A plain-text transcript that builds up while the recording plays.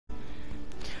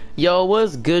Yo,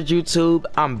 what's good, YouTube?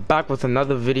 I'm back with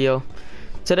another video.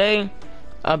 Today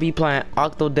I'll be playing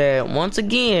Octodad once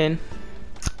again.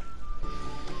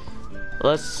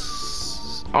 I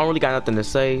don't really got nothing to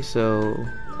say, so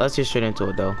let's get straight into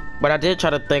it though. But I did try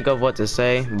to think of what to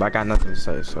say, but I got nothing to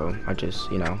say, so I just,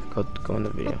 go in the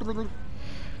video.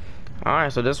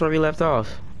 Alright, so that's where we left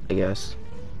off, I guess.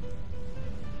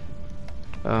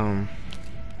 Am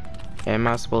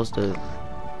I supposed to?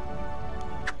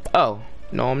 Oh,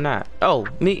 no, I'm not. Oh,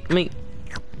 me.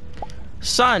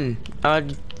 Son,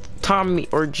 Tommy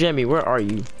or Jimmy, where are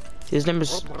you? His name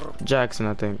is Jackson,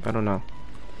 I think. I don't know.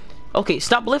 Okay,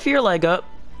 stop lifting your leg up.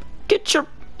 Get your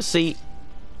seat.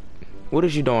 What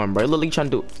is you doing, bro? Look like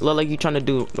you trying to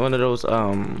do one of those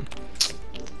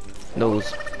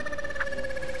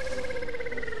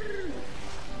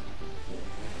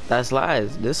that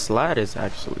slides. This slide is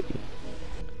actually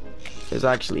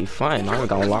fun. I'm not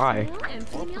gonna lie.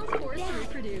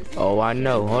 Oh, I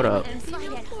know. Hold up.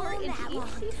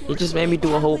 You just made me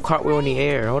do a whole cartwheel in the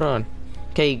air. Hold on.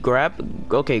 Okay,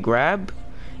 grab. Okay, grab.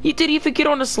 You didn't even get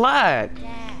on the slide.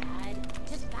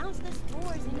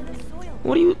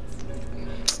 What are you?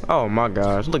 Oh my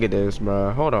gosh! Look at this,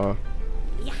 bro. Hold on.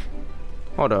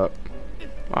 Hold up.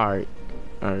 All right.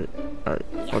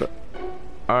 Hold up.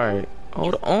 All right.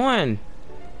 Hold on.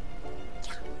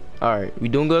 All right, we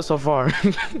doing good so far.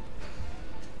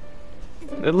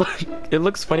 It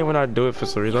looks funny when I do it for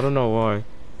some reason. I don't know why.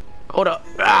 Hold up.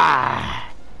 Ah.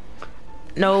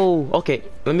 No. Okay.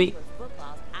 Let me.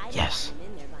 Yes.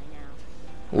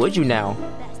 Would you now?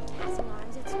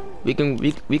 We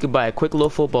can buy a quick little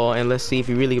football and let's see if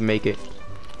you really can make it.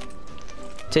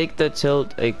 Take the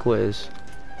tilt a quiz.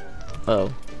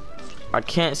 Oh, I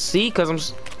can't see because I'm.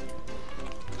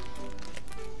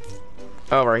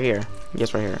 Oh, right here.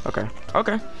 Yes, right here. Okay.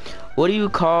 Okay. What do you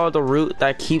call the root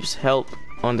that keeps help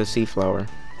on the seaflower?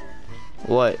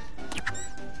 What?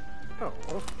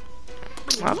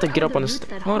 I have to get up on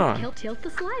the. Hold on. Tilt the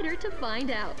slider to find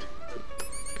out.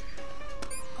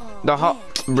 The hop.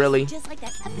 Really?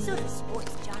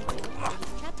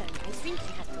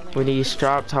 We need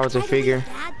strapped. How to figure?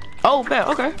 Oh, bet.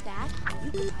 Okay.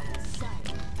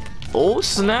 Oh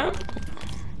snap!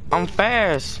 I'm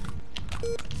fast.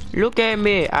 Look at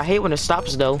me. I hate when it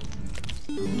stops though.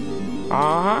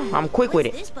 I'm quick with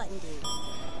it.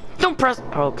 Don't press.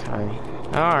 Okay.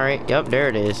 Alright. Yep, there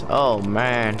it is. Oh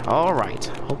man. Alright.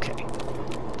 Okay.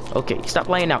 Okay. Stop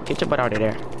laying out. Get your butt out of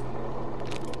there.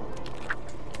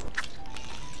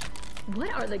 What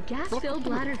are the gas-filled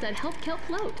bladders that help kelp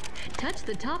float? Touch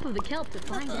the top of the kelp to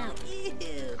find out.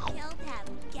 Ew. Kelp have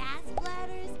gas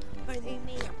bladders? Or are they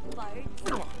made of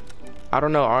farts? I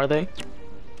don't know. Are they?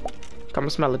 Come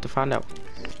and smell it to find out.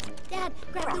 Dad,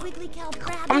 grab the wiggly kelp,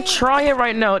 grab I'm it. trying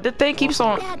right now. The thing keeps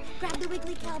on. Dad, grab the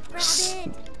wiggly kelp, grab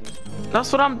it. That's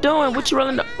what I'm doing. What you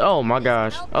really know? Oh my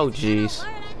gosh. Oh jeez.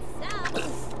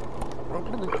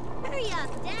 Hurry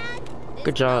up, Dad.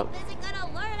 Good job. This isn't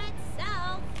gonna learn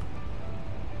itself.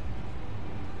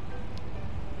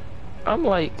 I'm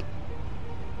like,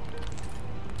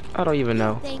 I don't even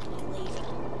know. Thank you, lady.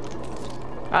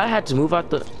 I had to move out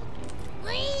the.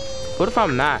 What if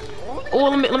I'm not? Oh,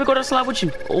 let me go to the slide with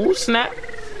you. Oh snap.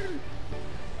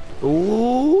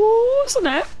 Oh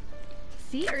snap.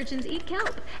 Sea urchins eat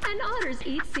kelp, and otters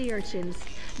eat sea urchins.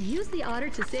 Use the otter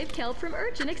to save kelp from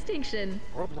urchin extinction.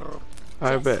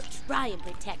 I bet. Try and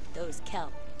protect those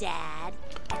kelp, Dad.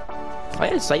 I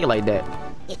didn't say it like that.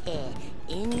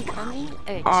 Incoming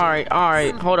urchin.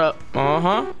 Alright, hold up.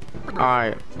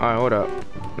 Alright, hold up.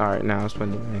 Alright, now it's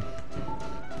funny, man.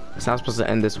 It's not supposed to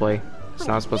end this way. It's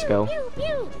not supposed to go. Pew,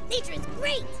 pew. Nature is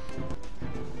great.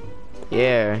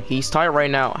 Yeah, he's tired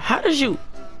right now. How did you?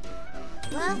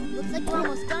 Well, looks like we're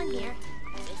almost done here.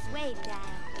 This way, Dad.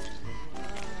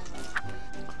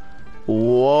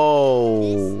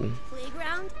 Whoa. This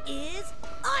playground is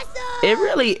awesome. It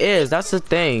really is. That's the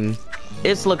thing.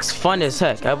 It looks fun as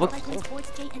heck.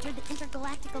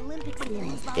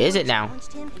 Is it now?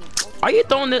 Are you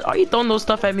throwing it? Are you throwing those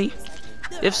stuff at me?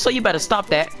 If so, you better stop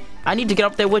that. I need to get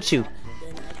up there with you.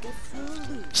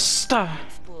 Stop.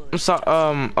 I'm sorry.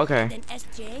 Okay.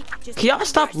 Can y'all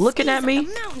stop looking at me?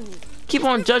 Keep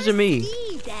on judging me.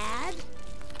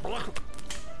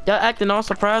 Y'all acting all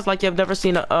surprised like you've never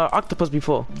seen a octopus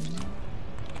before.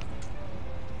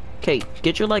 Okay,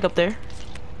 get your leg up there.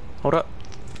 Hold up.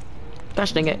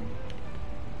 Gosh dang it.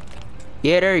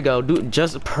 Yeah, there you go. Dude,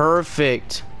 just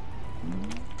perfect.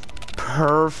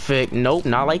 Perfect. Nope,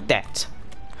 not like that.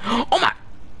 Oh my.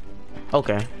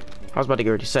 Okay. I was about to get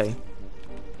ready to say.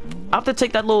 I have to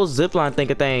take that little zipline thing.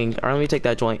 Alright, let me take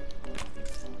that joint.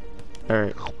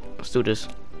 Alright, let's do this.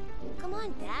 Come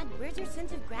on, Dad. Dad, where's your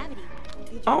sense of gravity?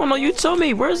 I don't know. You tell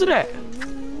me. Where is it at?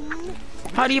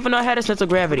 How do you even know I had a sense of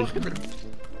gravity?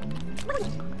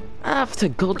 I have to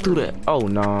go through that. Oh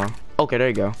no. Okay, there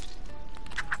you go.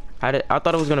 I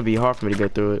thought it was gonna be hard for me to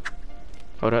get through it.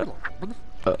 Hold up.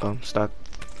 I'm stuck.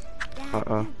 Dad,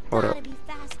 you Hold up. gotta be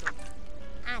faster.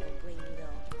 I don't blame you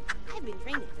though. I've been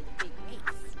training for the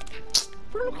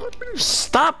big race.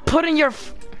 Stop putting your.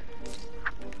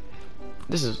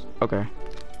 This is okay.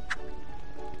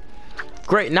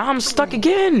 Great. Now I'm stuck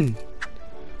again.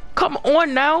 Come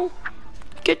on now.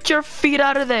 Get your feet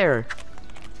out of there.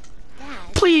 Dad,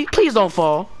 Please don't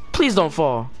fall. Please don't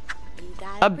fall. you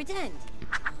gotta pretend.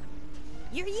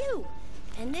 You're you.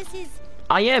 And this is...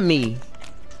 I am me.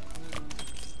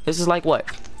 This is like what?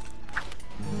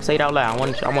 Say it out loud.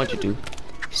 I want you to.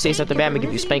 Say something bad, I'm gonna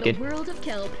give you a spanking. The world of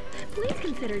kelp. Please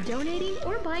consider donating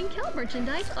or buying kelp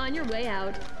merchandise on your way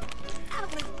out.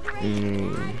 That was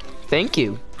great, Dad. Thank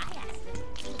you. I asked them.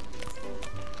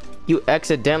 You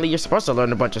accidentally, you're supposed to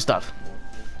learn a bunch of stuff.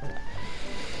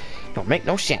 Don't make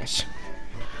no sense.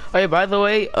 Oh yeah, by the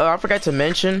way, I forgot to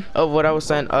mention what I was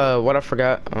saying. What I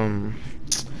forgot.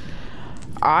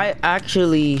 I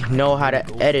actually know how to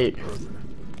edit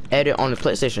on the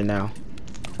PlayStation now.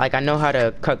 Like I know how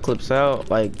to cut clips out.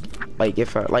 Like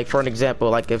if like for an example,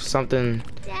 like if something.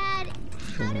 Dad,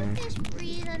 how do fish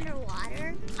breathe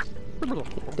underwater?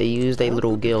 They use their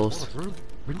little gills.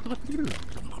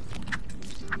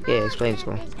 Yeah, explain to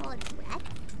They them. call it breath?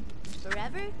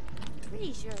 Forever?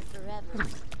 Pretty sure it's forever.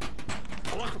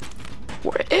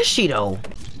 Where is she though?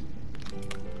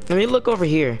 Let me look over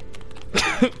here.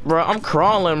 Bro, I'm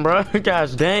crawling, bro.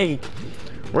 Gosh dang.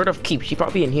 Where the keep? She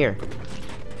probably in here.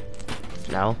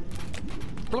 No.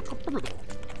 What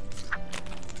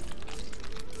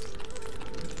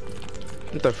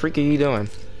the freak are you doing?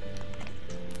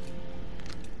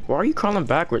 Why are you crawling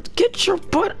backwards? Get your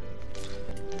butt.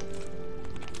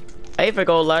 Hey, if I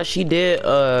go lie, she did.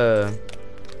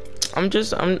 I'm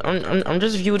just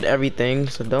viewed everything,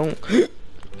 so don't.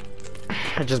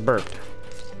 I just burped.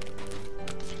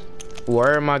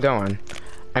 Where am I going?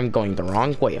 I'm going the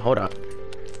wrong way. Hold up.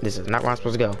 This is not where I'm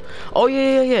supposed to go. Oh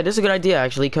yeah. This is a good idea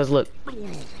actually, cause look,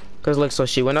 so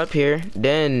she went up here,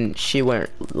 then she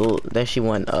went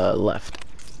left.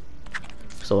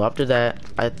 So after that,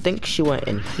 I think she went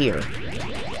in here.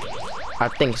 I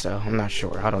think so. I'm not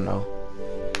sure. I don't know.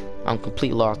 I'm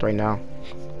completely lost right now.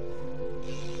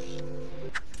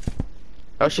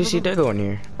 Oh, she did go in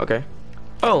here. Okay.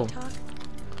 Oh. Talk?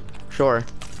 Sure.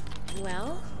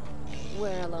 Well,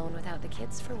 we're alone without the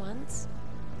kids for once.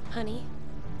 Honey,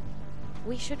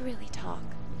 we should really talk.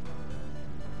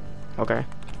 Okay.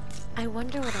 I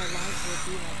wonder what our lives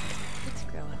will be like as the kids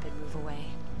grow up and move away.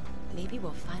 Maybe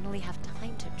we'll finally have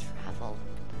time to travel.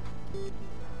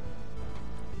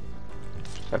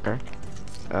 Okay.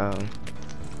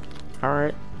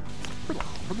 Alright.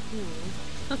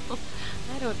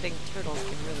 I don't think turtles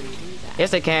can really do that. Yes,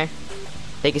 they can.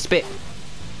 They can spit.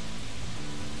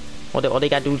 All they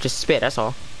gotta do is just spit, that's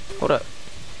all. Hold up.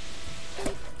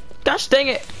 Gosh dang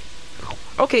it.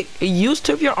 Okay, use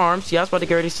two of your arms. Yeah, that's what I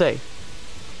already say.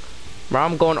 Bro,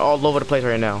 I'm going all over the place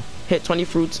right now. Hit 20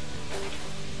 fruits.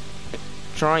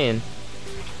 Trying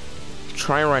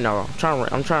right now.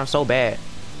 I'm trying so bad.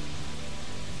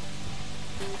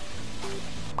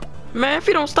 Man, if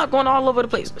you don't stop going all over the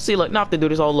place. See, look, now I have to do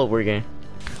this all over again.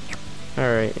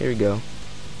 Alright, here we go.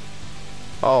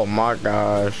 Oh my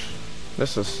gosh.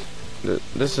 This is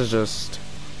just...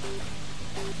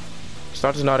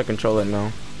 Start to know how to control it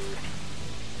now.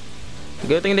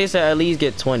 Good thing they said at least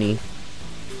get 20.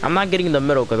 I'm not getting the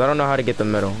middle because I don't know how to get the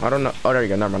middle. I don't know. Oh, there you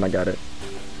go. Never mind, I got it.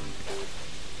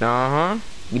 Uh-huh.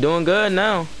 You doing good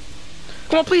now.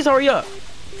 Come on, please hurry up.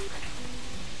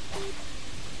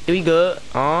 We good.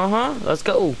 Uh-huh. Let's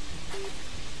go.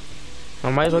 I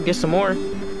might as well get some more.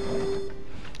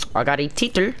 I got a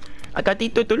teeter. I got the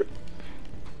turtle.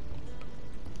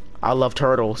 I love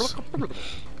turtles.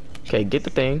 Okay, get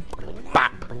the thing.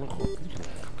 Bop.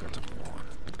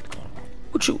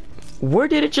 What you? Where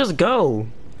did it just go?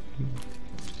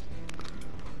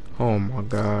 Oh my I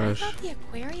gosh. thought the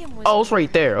aquarium was Oh, it's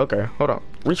right there. Okay, hold on.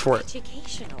 Reach for it.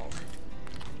 educational.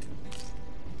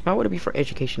 Why would it be for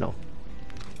educational?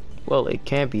 Well, it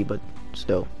can be, but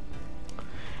still.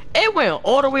 It went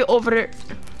all the way over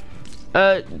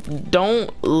there.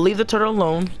 Don't leave the turtle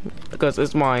alone because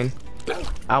it's mine.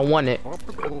 I want it.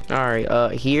 All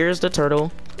right. Here's the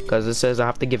turtle because it says I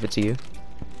have to give it to you.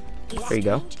 There you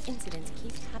go. Strange incidents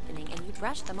keep happening, and you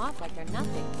brush them off like they're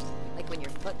nothing. Like when your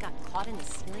foot got caught in the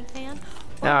ceiling fan.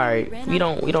 All right,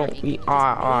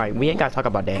 alright, we ain't gotta talk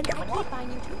about that.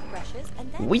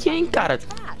 We ain't gotta.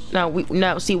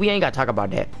 No, see, we ain't gotta talk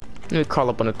about that. Let me crawl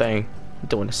up on the thing,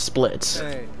 doing the splits.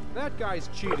 Hey, that guy's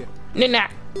cheating. Nah.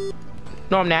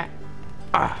 No, I'm not.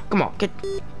 Come on, get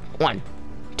 1,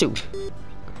 2.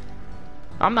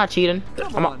 I'm not cheating.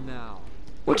 Come on now.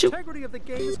 What the you? integrity of the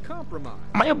game is compromised.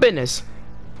 Mind your business.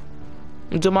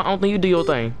 Do my own thing. You do your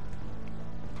thing.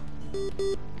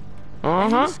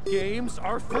 These games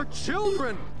are for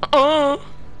children. No,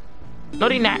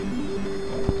 they not.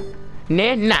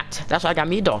 They're not. That's why I got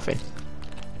me a dolphin.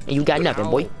 And you got nothing,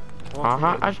 boy.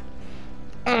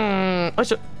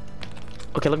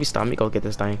 Okay, let me stop. Let me go get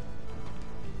this thing.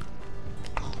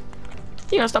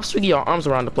 You gotta stop swinging your arms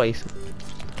around the place.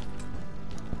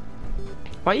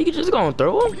 Why you can just go and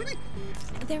throw them?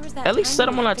 There was that At least set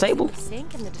them on that table. The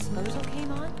sink and the disposal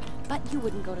came on, but you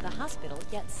wouldn't go to the hospital.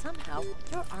 Yet somehow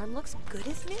your arm looks good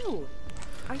as new.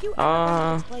 Are you ever going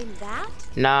to explain that?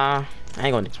 Nah, I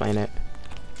ain't gonna explain that.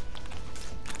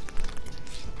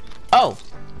 Oh,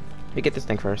 let me get this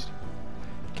thing first.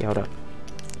 Okay, hold up.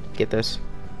 Get this.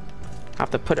 I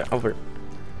have to put it over.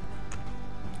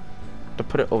 To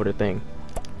put it over the thing.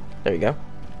 There you go.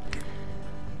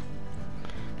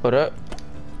 Hold up.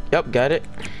 Yep, got it.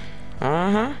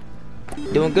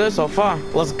 Doing good so far.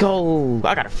 Let's go.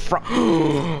 I got a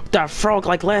frog. That frog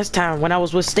like last time when I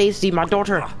was with Stacy, my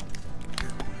daughter.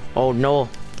 Oh no.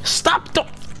 Stop.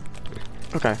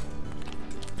 Okay.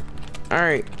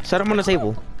 Alright. Set them on the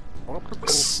table.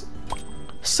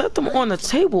 Set them on the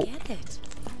table. Get it.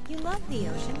 You love the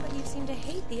ocean, but you seem to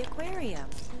hate the aquarium.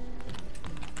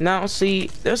 Now, see,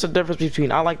 there's a difference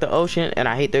between I like the ocean and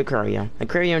I hate the aquarium. The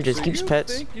aquarium just keeps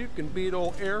pets. Think you can beat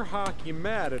old air hockey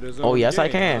Matt at his own Oh yes, I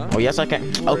game, can. huh? Oh yes, I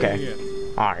can. Okay.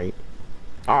 All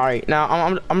right.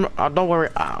 Now, don't worry.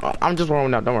 I'm just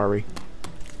warming up. Don't worry.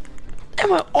 I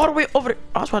went all the way over there.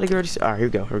 I was about to get ready. All right, here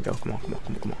we go. Come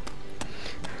on.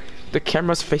 The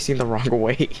camera's facing the wrong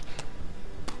way.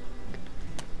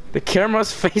 The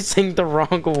camera's facing the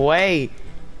wrong way.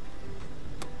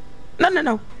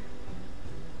 No.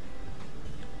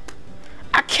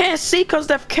 I can't see because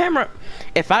that camera.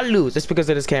 If I lose, it's because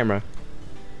of this camera.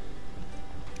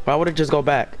 Why would it just go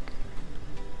back?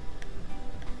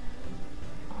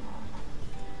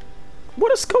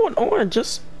 What is going on?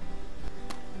 Just.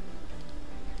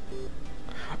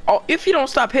 Oh, if you don't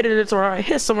stop hitting it, alright.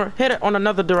 Hit somewhere. Hit it on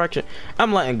another direction.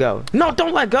 I'm letting go. No,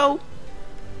 don't let go.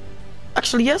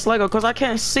 Actually, yes, let go because I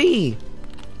can't see.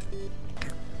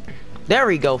 There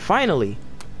we go. Finally,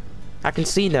 I can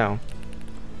see now.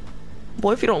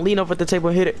 Boy, if you don't lean over the table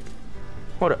and hit it.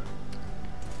 Hold up.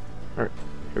 Alright.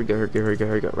 Here we go.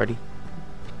 Ready?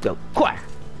 Go. Quack.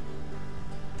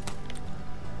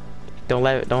 Don't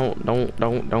let it. Don't.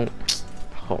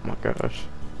 Oh my gosh.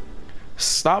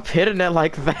 Stop hitting it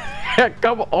like that.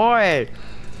 Come on.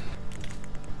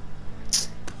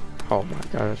 Oh my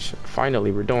gosh.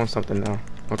 Finally, we're doing something now.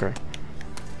 Okay.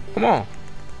 Come on.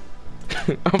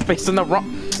 I'm facing the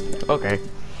wrong. Okay.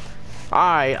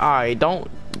 Alright. Don't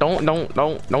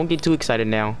get too excited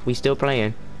now. We still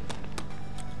playing.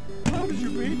 How did you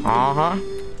beat me?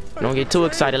 Don't get too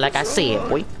excited like I said,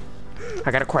 boy.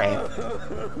 I got a crab.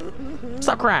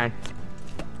 Stop crying.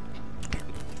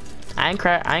 I ain't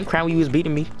crying when you was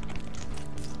beating me.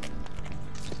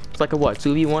 It's like a what?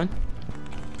 2v1?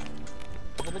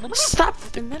 Stop!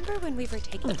 Remember when we were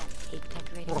taking that cake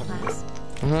decorating class?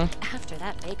 After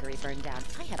that bakery burned down,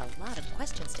 I had a lot of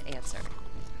questions to answer.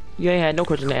 You ain't had no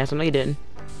question to answer. No, you didn't.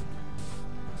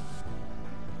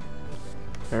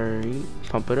 Alright,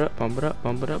 pump it up, and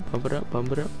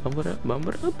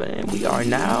we are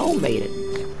now made it.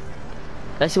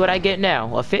 Let's see what I get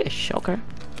now. A fish, okay.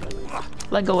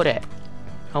 Let go of that.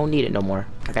 I don't need it no more.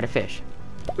 I got a fish.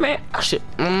 Man, shit.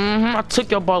 I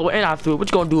took your ball away and I threw it. What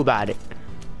you gonna do about it?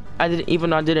 I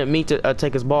didn't mean to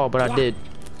take his ball, but I did.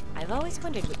 I've always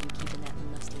wondered what you keep in that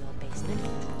musty old basement,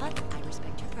 but I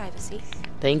respect your privacy.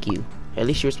 Thank you. At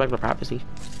least you respect my privacy.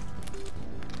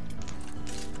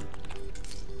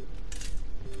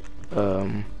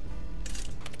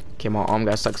 Okay, my arm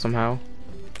got stuck somehow.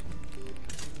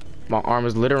 My arm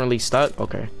is literally stuck.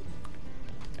 Okay.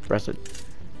 Press it.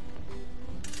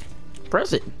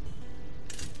 Press it.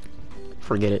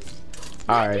 Forget it.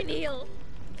 Alright.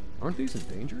 Aren't these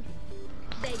endangered?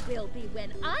 They will be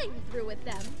when I'm through with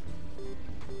them.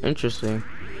 Interesting.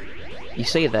 You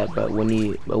say that, but when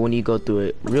you go through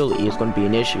it, really, it's gonna be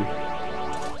an issue.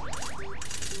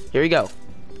 Here we go.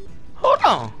 Hold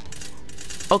on.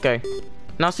 Okay.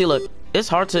 Now see, look, it's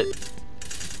hard to.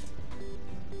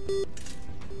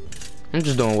 I'm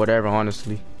just doing whatever,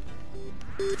 honestly.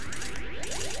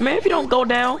 Man, if you don't go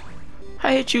down,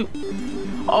 I hit you.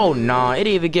 Oh, nah. It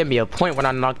didn't even give me a point when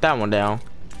I knocked that one down.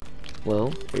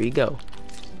 Well, here you go.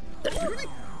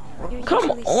 You're Come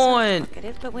usually on. so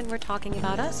talkative, but when we're talking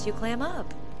about us, you clam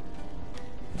up.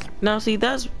 Now, see,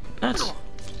 that's...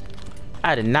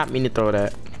 I did not mean to throw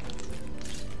that.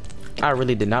 I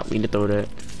really did not mean to throw that.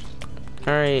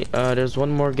 Alright, there's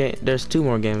one more game. There's two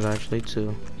more games, actually.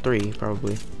 Two. Three,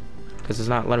 probably. Because it's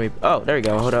not letting me... Oh, there you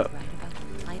go. Hold up.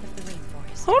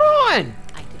 Hold on!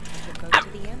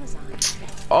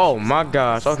 Oh, my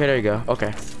gosh. Okay, there you go.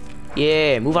 Okay.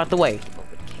 Yeah, move out the way.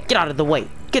 Get out of the way.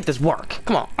 Get this work.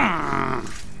 Come on.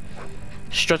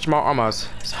 Stretch my arm as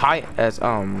high as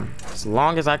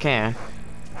long as I can.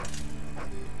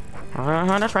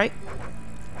 That's right.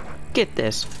 Get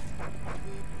this.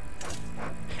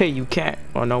 Hey, you can't.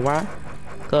 Oh, know why?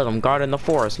 Cause I'm guarding the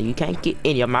forest, and you can't get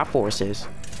any of my forces.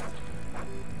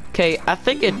 Okay, I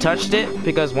think it touched it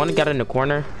because one got in the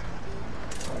corner.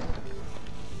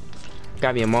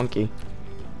 Got me a monkey.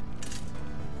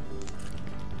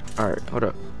 All right, hold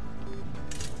up.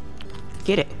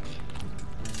 Get it.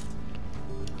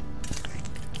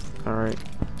 All right.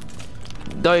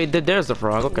 There's the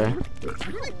frog. Okay.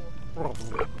 Oh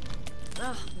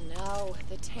no,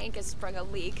 the tank has sprung a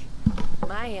leak.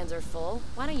 My hands are full.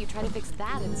 Why don't you try to fix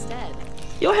that instead?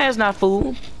 Your hand's not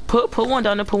full. Put one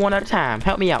down and put one at a time.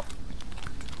 Help me out.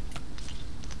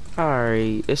 All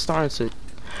right, it's starting to.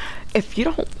 If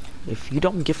you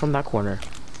don't get from that corner.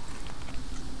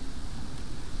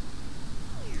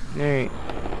 All right.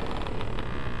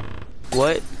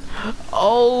 What?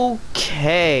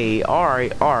 Okay. All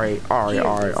right.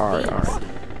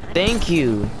 Thank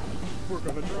you.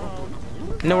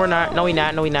 No, we're not. No, we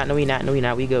not. No, we not. We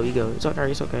go. It's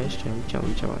okay. It's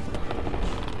chill.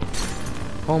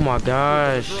 Oh my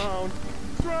gosh.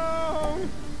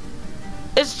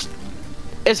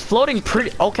 It's floating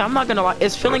pretty. Okay, I'm not gonna lie.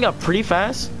 It's filling up pretty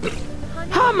fast.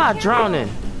 How am I drowning?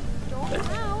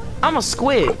 I'm a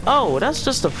squid. Oh, that's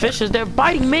just the fishes. They're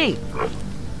biting me.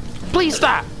 Please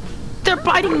stop. They're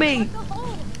biting me.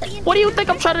 What do you think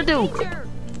I'm trying to do?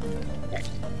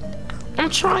 I'm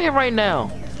trying right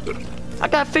now. I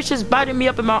got fishes biting me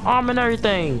up in my arm and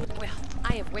everything. Well,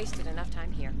 I have wasted enough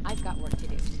time here. I've got work to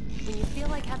do. When you feel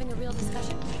like having a real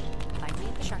discussion, find me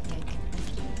at the Shark Tank.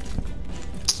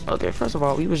 Okay, first of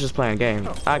all, we was just playing games.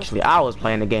 Actually, I was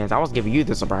playing the games. I was giving you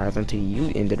the surprise until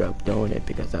you ended up doing it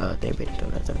because they made it do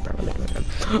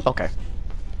that. Okay.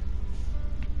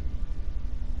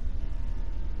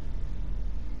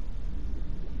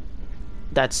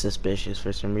 That's suspicious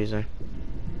for some reason.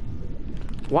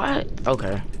 What?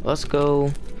 Okay, let's go.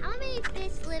 How many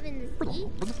fish live in the sea?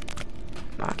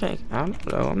 I can't. I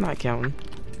don't know. I'm not counting.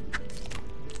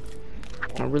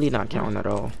 I'm really not counting at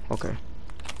all. Okay.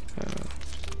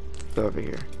 Go over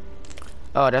here.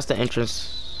 Oh, that's the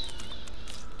entrance.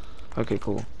 Okay,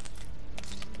 cool.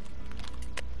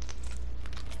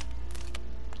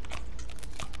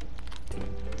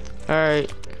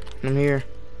 Alright. I'm here.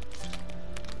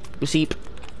 Receipt.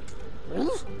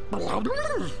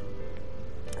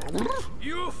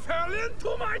 You fell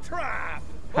into my trap.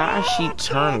 How does she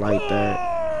turn like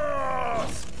that?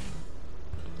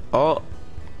 Oh.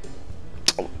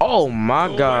 Oh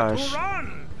my gosh.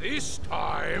 Run this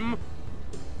time.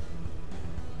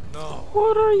 No.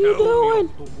 What are you doing?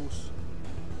 Octopus.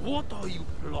 What are you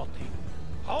plotting?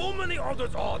 How many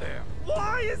others are there?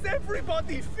 Why is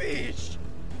everybody fish?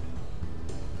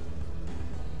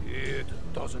 It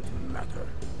doesn't matter.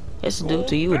 It's due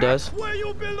to you, it does. Where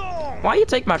you belong. Why you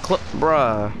take my club,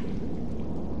 bruh?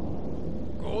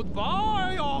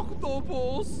 Goodbye,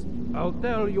 Octopus. I'll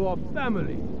tell your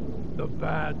family the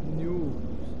bad news.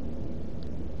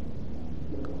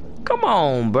 Come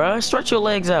on, bruh. Stretch your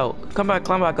legs out. Come back,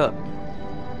 climb back up.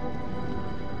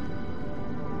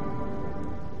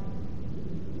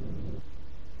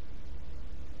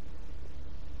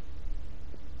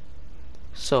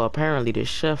 So apparently the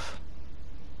chef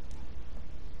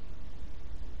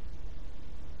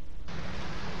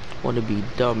want to be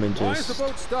dumb and Why is just... the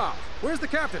boat stopped? Where's the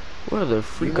captain? Where the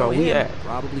freak are we at?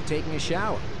 Probably taking a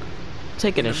shower.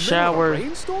 Taking a In the middle of a shower.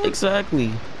 rainstorm?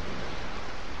 Exactly.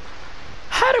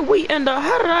 How did we end up?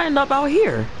 How did I end up out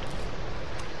here?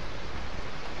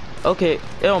 Okay,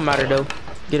 it don't matter though.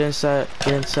 Get inside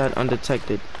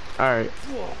undetected. Alright.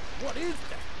 Whoa, what is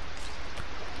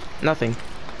that? Nothing.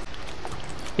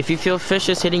 If you feel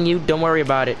fishes hitting you, don't worry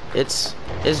about it. It's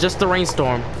just the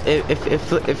rainstorm. If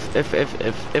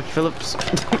Phillips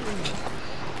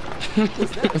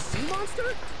Is that a sea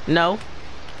monster? No.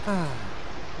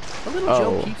 The little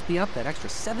Joe keeps me up that extra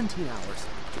 17 hours.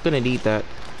 Gonna need that.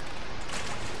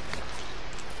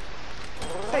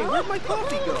 Hey, where'd my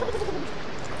coffee go?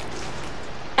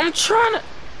 I'm trying to.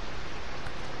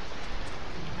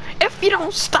 If you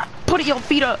don't stop putting your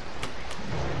feet up,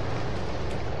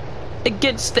 it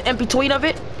gets the in between of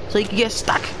it, so you can get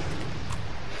stuck.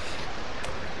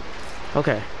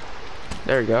 Okay,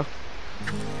 there you go.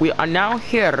 We are now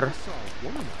here.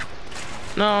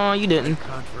 No, you didn't.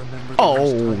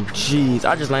 Oh, jeez,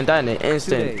 I just landed that in an 2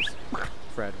 instant. days.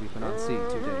 Fred, we've been on sea 2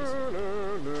 days.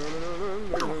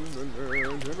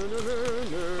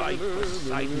 Like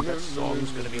Poseidon, that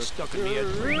song's gonna be stuck in my head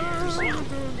for years.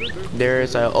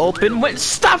 There's an open window.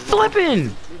 Stop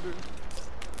flipping!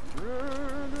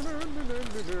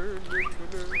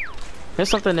 There's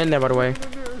something in there, by the way.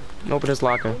 Open this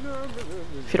locker.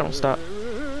 If you don't stop.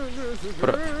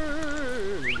 Hold up.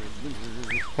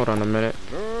 Hold on a minute.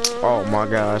 Oh my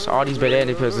gosh. All these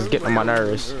banana pills is getting on my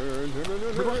nerves.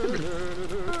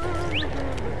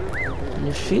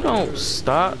 If you don't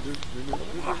stop.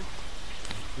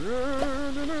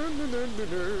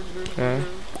 Okay.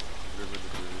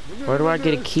 Where do I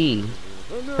get a key?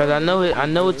 Cause I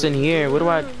know it's in here. Where do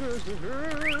I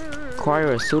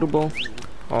acquire a suitable?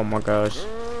 Oh my gosh.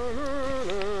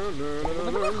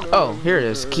 Oh, here it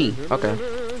is. Key. Okay.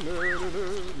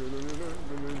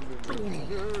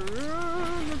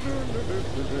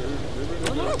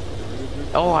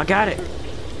 Oh, I got it.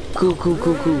 Cool.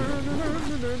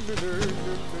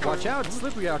 Watch out, it's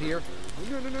slippery out here.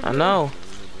 I know.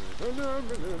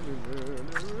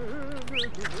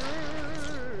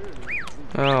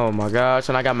 Oh my gosh,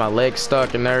 and I got my leg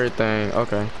stuck and everything.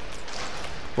 Okay.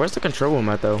 Where's the control room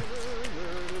at though?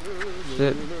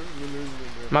 Shit.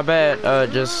 My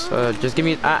bad. Just give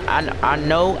me. I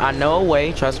know a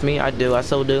way. Trust me, I do. I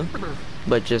so do.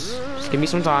 But just give me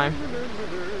some time.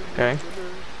 Okay.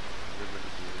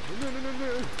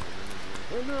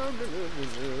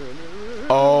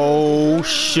 Oh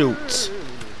shoot.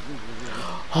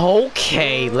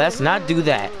 Okay, let's not do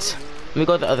that. Let me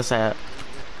go to the other side.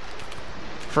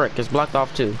 Frick, it's blocked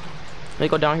off too. Let me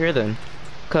go down here then.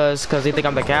 Cause they think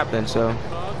I'm the captain, so.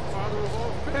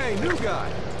 Hey, new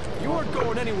guy. You aren't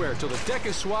going anywhere till the deck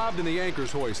is swabbed and the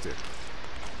anchor's hoisted.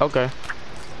 Okay.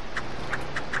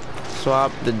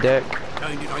 Swap the deck.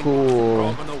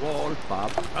 Cool.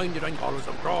 Bob.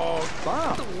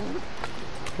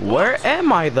 Where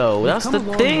am I though? That's the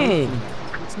thing.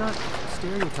 Let's not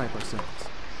stereotype ourselves.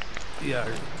 Yeah.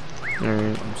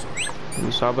 Alright. Let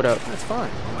me swap it up. That's fine.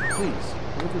 Please,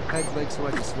 move your peg leg so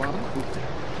I can swab the poop tail.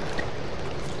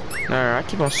 Alright, I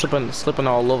keep on slipping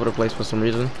all over the place for some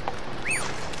reason.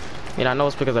 And I know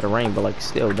it's because of the rain, but like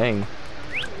still, dang.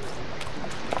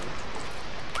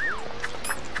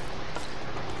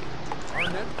 Our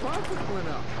net profit went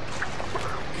up.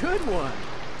 Good one.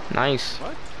 Nice.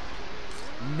 What?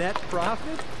 Net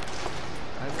profit?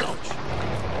 Ouch.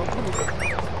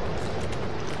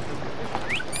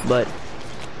 But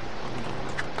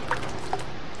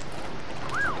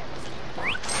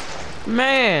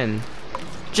man,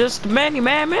 just many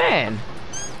man.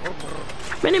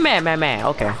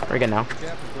 Okay, we're good now.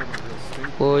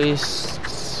 Boys.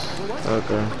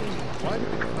 Okay. Why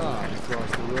did the cops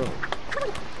cross the road?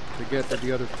 To get to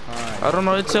the other time. I don't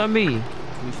know. It's on me.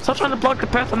 Stop trying to block the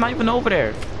path. I'm not even over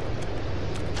there.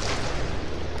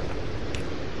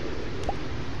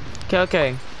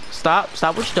 Okay. Stop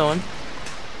what you're doing.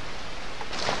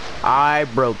 I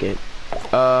broke it.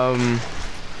 I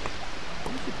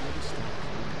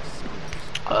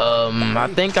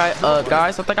think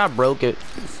guys, I think I broke it.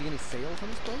 See any sails on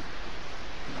this boat?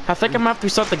 I think I'm gonna have to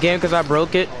restart the game because I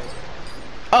broke it.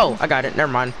 Oh, I got it.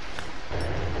 Never mind.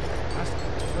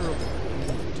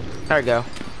 There we go.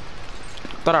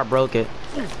 Thought I broke it.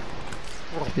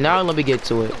 Now let me get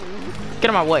to it.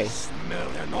 Get out of my way.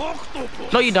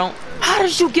 No, you don't. How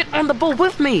did you get on the boat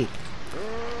with me?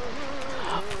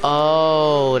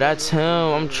 Oh, that's him.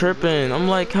 I'm tripping. I'm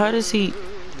like, how does he?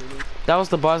 That was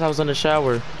the boss. I was in the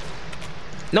shower.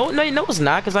 No, it's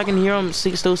not, because I can hear him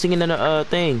still singing in the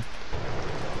thing.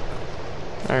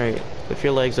 Alright, lift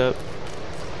your legs up.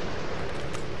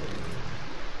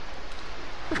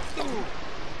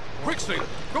 Quick, sailor,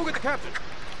 go get the captain.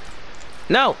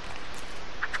 No!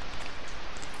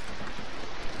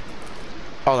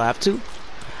 Oh, I have to?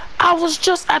 I was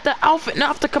just at the outfit. Now I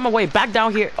have to come away. Back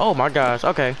down here. Oh my gosh.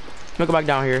 Okay. Let me go back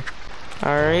down here.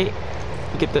 Alright.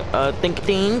 Get the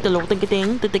think-a-ting, the little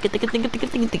think-a-ting, the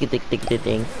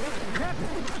think-a-ting.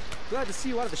 Glad to see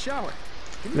you out of the shower.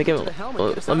 Let me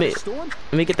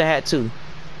get the hat too.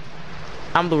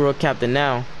 I'm the real captain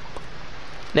now.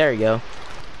 There you go.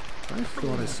 I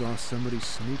thought I saw somebody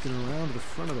sneaking around to the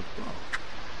front of the boat.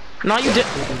 No, you did.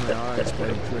 My eyes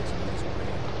playing tricks on this.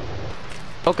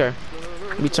 Okay.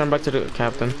 We turn back to the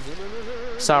captain.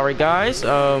 Sorry guys,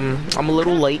 I'm a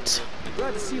little late.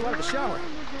 Glad to see you out of the shower.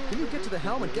 Can you get to the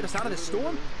helm and get us out of this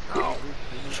storm?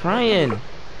 Trying.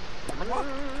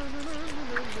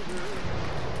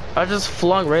 I just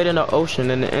flung right in the ocean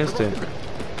in an instant.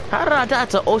 How did I die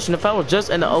to the ocean if I was just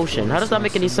in the ocean? How does that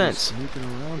make any sense?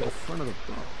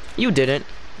 You didn't.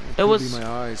 It was my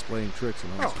eyes playing tricks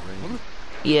in this rain.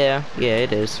 yeah,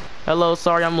 it is. Hello,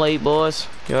 sorry I'm late, boys.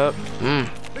 Yup.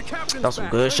 That's some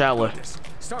good shower.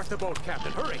 Start the boat,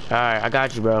 Captain. Hurry. Alright, I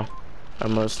got you, bro. I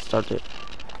must start it.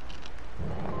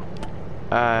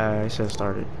 I should have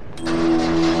started.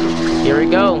 Here we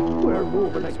go. We're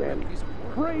moving again.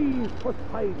 Praise for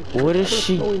tidings. What is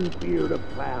she? Beard of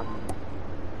Clam.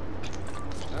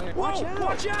 Whoa,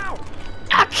 watch out!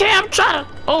 I can't. I'm trying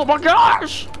to. Oh my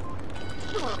gosh.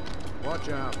 Watch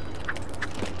out.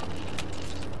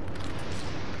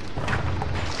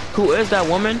 Who is that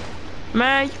woman?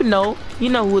 Man, you know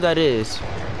who that is.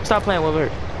 Stop playing with her.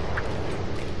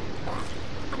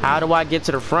 How do I get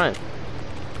to the front?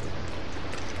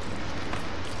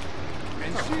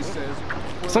 And she says,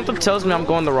 Something tells me I'm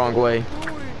going the wrong way.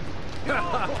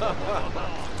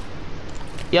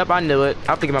 Yep, I knew it.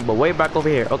 I'm thinking about way back over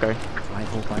here. Okay. I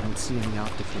hope I don't see any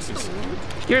octopuses.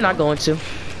 You're not going to.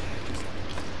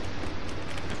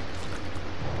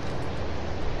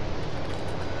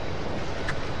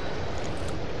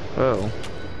 Oh.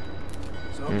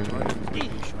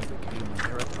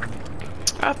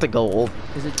 I have to go.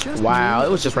 Is it just Wow, me?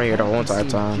 it was just right here the whole entire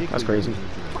time. That's crazy.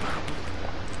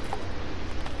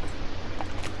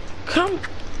 Come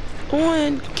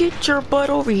on, get your butt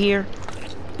over here.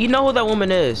 You know who that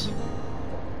woman is.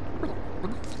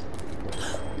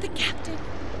 The captain.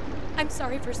 I'm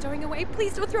sorry for stowing away.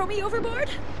 Please don't throw me overboard.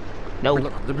 No.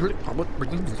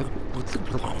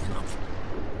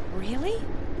 Really?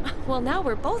 Well, now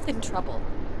we're both in trouble.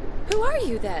 Who are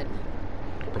you then?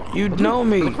 You know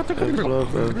me.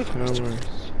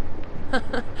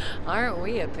 Aren't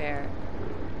we a pair?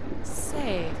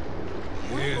 Say,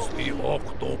 Is the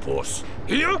octopus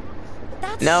here?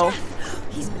 that's No.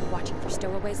 Chef. He's been watching for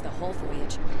stowaways the whole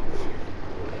voyage.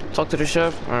 Talk to the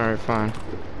chef? Alright, fine.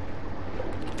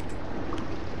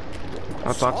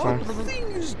 I'll talk to him.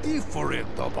 Something's different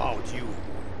about you,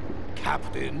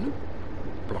 Captain.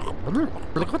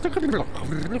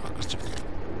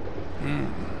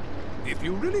 If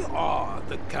you really are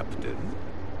the captain,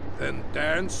 then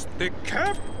dance the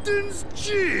captain's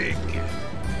jig.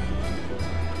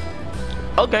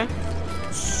 Okay.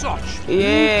 Such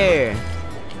Yeah.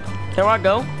 Here I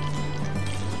go.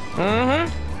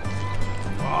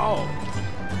 wow.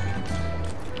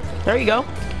 There you go.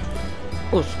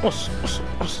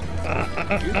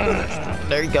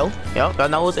 There you go. Yep,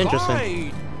 that was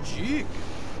interesting. Fine jig.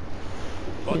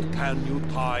 But can you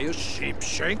tie a sheep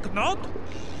shank knot?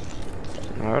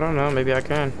 I don't know. Maybe I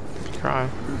can try.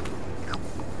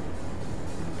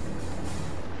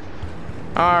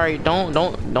 All right,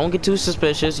 don't get too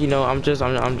suspicious. You know, I'm just.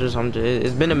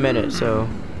 It's been a minute, so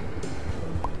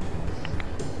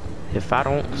if I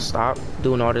don't stop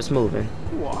doing all this moving,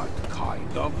 What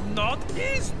kind of knot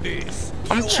is this?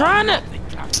 I'm You trying are to- not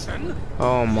the captain.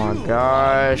 oh my You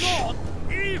gosh. are not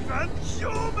even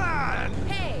human.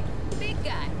 Hey, big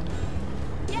guy.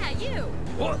 Yeah, you.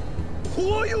 What? Who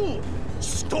are you?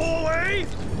 Stowaway?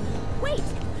 Wait,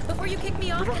 before you kick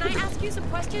me off, can I ask you some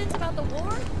questions about the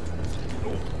war?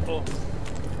 Oh,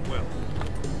 well,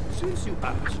 since you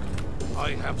asked,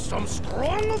 I have some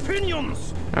strong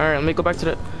opinions. All right, let me go back to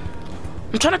the.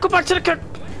 I'm trying to go back to the.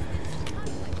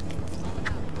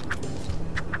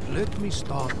 Let me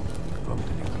start from the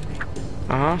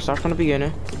beginning. Start from the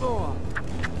beginning.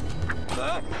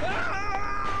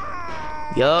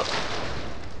 Yup.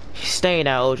 Stay in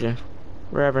that ocean.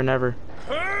 Forever and ever.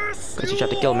 Curse 'Cause you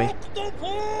tried to kill me.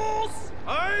 octopus!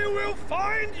 I will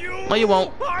find you. No, you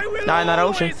won't. I will Not in that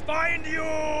ocean. always find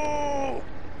you.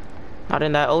 Not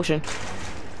in that ocean.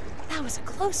 That was a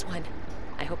close one.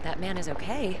 I hope that man is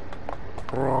okay.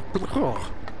 All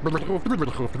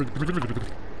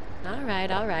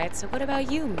right. So what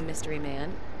about you, mystery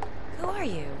man? Who are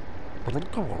you?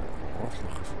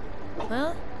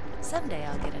 Well, someday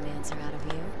I'll get an answer out of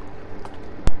you.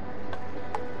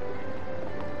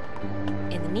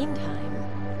 In the meantime,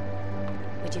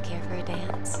 would you care for a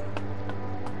dance?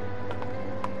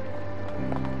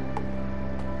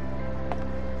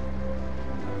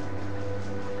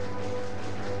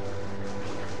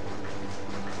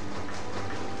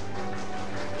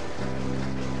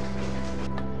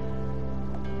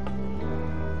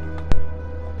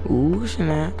 Ooh,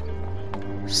 snap.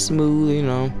 Smooth, you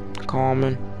know,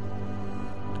 calming.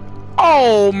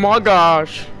 Oh my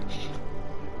gosh.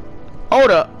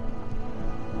 Hold up.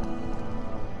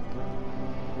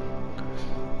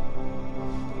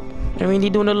 I mean, they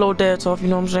doing a little dance off, you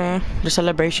know what I'm saying? The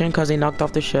celebration, cause they knocked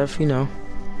off the chef, you know.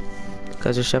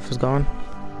 Cause the chef is gone.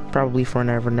 Probably for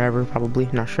never, probably,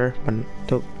 not sure,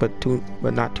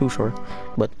 but not too sure.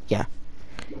 But yeah.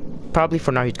 Probably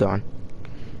for now he's gone.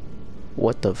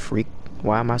 What the freak?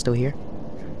 Why am I still here?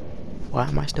 Why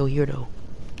am I still here though?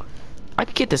 I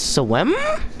could get to swim?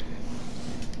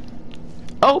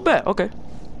 Oh, bet, okay.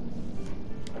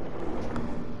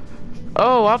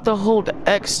 Oh, I have to hold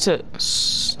X to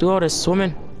do all this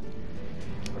swimming.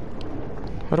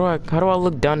 How do I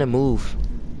look down and move?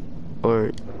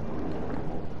 Or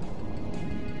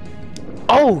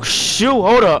oh shoot,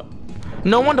 hold up.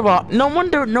 No wonder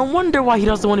why he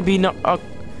doesn't want to be in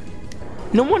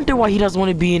no wonder why he doesn't want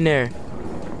to be in there.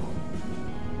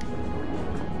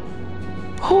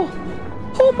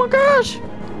 Oh my gosh.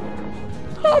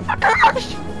 Oh my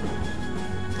gosh.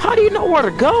 How do you know where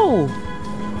to go?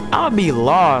 I'll be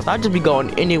lost. I'll just be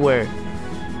going anywhere.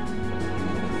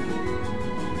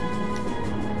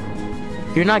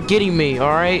 You're not getting me,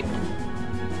 alright?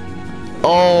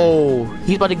 Oh,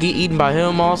 he's about to get eaten by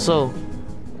him also.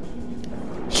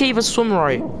 He can't even swim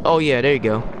right. Oh yeah, there you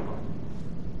go.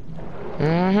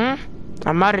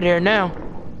 I'm out of there now.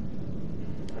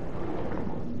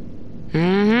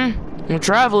 I'm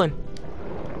traveling.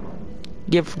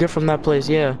 Get from that place,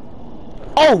 yeah.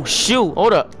 Oh shoot,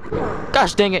 hold up.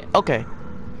 Gosh dang it. Okay.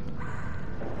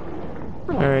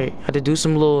 Alright, had to do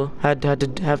some little have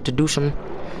to do some.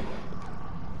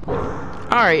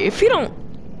 Alright, if you don't.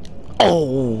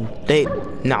 Oh, they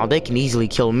can easily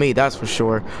kill me, that's for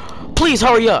sure. Please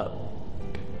hurry up.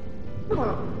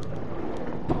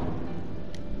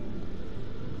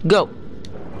 Go.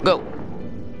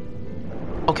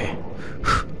 Okay.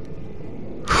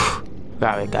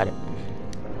 Got it.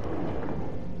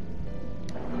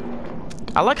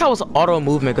 I like how it's auto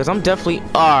movement because I'm definitely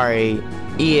alright.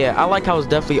 Yeah, I like how it's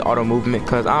definitely auto movement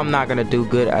because I'm not gonna do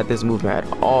good at this movement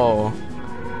at all.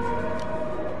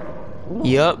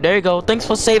 Yup, there you go. Thanks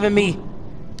for saving me.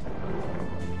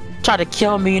 Try to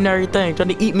kill me and everything. Trying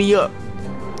to eat me up.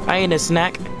 I ain't a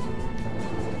snack.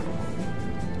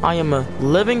 I am a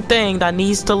living thing that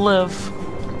needs to live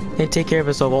and take care of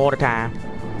itself all the time.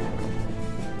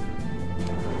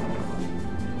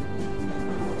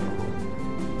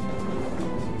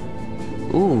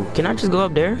 Ooh, can I just go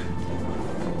up there?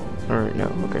 Or no,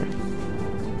 okay.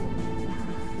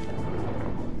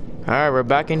 Alright, we're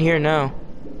back in here now.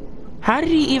 How did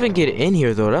he even get in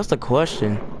here though? That's the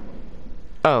question.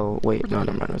 Oh, wait, no,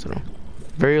 never mind, that's wrong.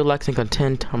 Very relaxing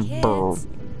content. Kids,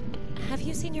 have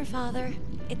you seen your father?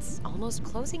 It's almost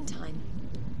closing time.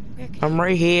 I'm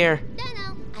right here.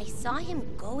 No, I saw him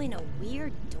go in a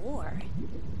weird door.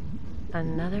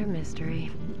 Another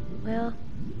mystery. Well,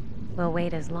 we'll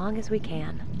wait as long as we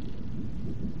can.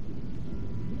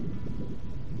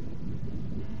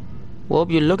 Well,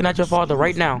 you're looking at your father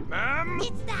right now. Ma'am?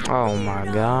 Oh my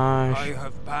gosh. I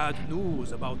have bad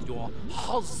news about your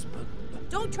husband.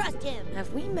 Don't trust him.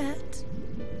 Have we met?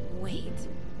 Wait.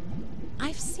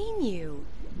 I've seen you.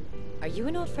 Are you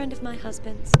an old friend of my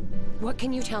husband's? What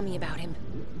can you tell me about him?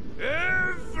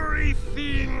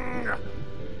 Everything!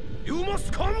 You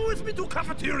must come with me to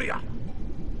cafeteria.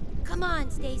 Come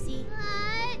on, Stacy.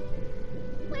 What?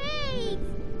 Wait.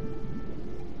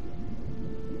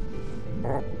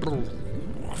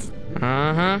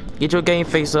 Get your game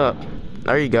face up.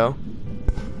 There you go.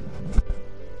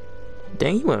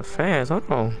 Dang, he went fast.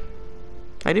 Hold on.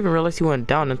 I didn't even realize he went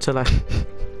down until I.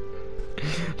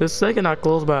 The second I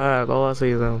close my eyes, all I see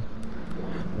is him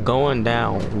going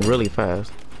down really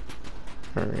fast.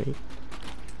 Alright.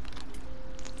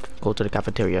 Go to the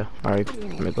cafeteria. Alright,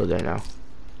 let me go there now.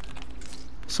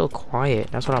 So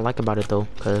quiet. That's what I like about it though,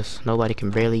 because nobody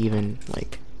can barely even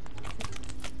like.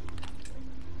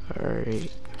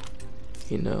 Alright.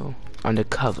 You know,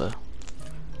 undercover.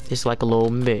 It's like a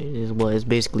little mission. Well, it's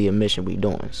basically a mission we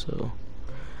doing, so.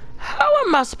 How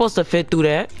am I supposed to fit through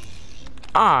that?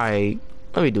 Alright.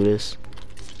 Let me do this.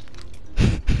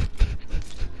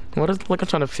 What is like I'm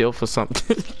trying to feel for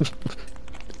something?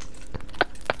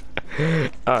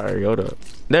 Alright, hold up.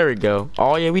 There we go.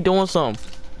 Oh yeah, we doing something.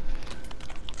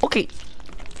 Okay.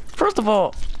 First of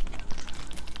all.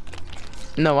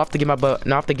 No, I have to get my butt.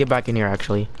 No, I have to get back in here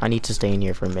actually. I need to stay in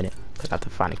here for a minute. Cause I have to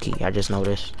find a key. I just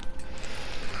noticed.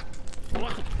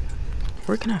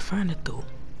 Where can I find it though?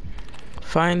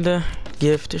 Find the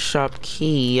gift shop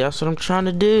key. That's what I'm trying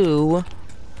to do.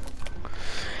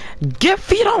 Get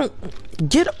feet on.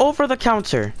 Get over the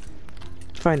counter.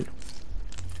 Fine.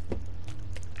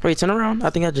 Wait, turn around. I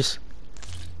think I just.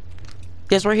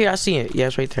 Yes, right here. I see it. Yeah,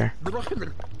 it's right there.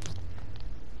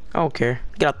 I don't care.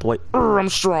 Get out the way. I'm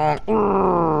strong.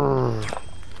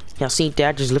 Y'all seen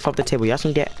that? Just lift up the table. Y'all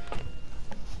seen that?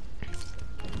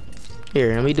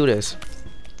 Here, let me do this.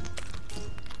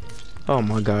 Oh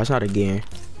my gosh, not again.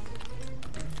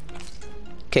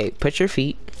 Okay, put your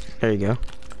feet. There you go.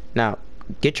 Now,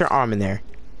 get your arm in there.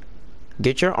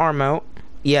 Get your arm out.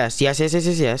 Yes, yes, yes, yes,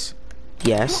 yes, yes.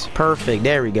 Yes, perfect.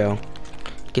 There we go.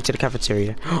 Get to the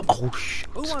cafeteria. Oh, shoot.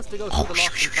 Who wants to go through the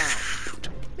lost and found?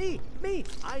 Me,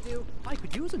 I do. I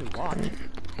could use a new watch.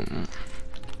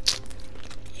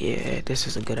 Yeah, this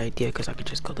is a good idea because I could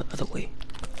just go the other way.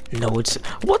 No, it's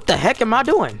what the heck am I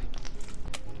doing?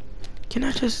 Can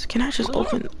I just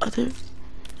open other?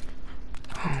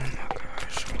 Oh my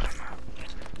gosh, what am I?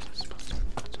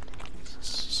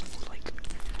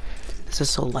 This is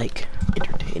so like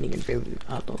entertaining and very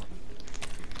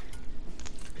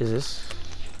Is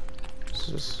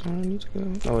this where I need to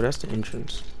go? Oh, that's the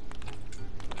entrance.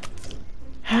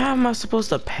 How am I supposed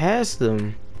to pass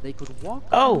them? They could walk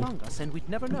among us and we'd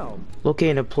never know.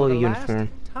 Locate an employee uniform.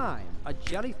 Time a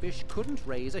jellyfish couldn't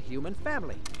raise a human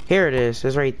family. Here it is.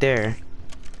 It's right there.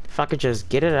 If I could just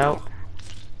get it out.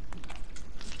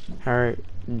 Alright.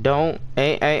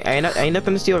 Ain't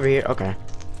nothing to see over here. Okay.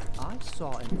 I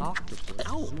saw an octopus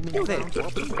zooming around.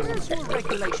 Where's your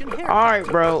regulation haircut? Alright,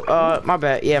 bro. My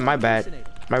bad. Yeah, my bad.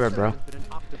 My bad, bro.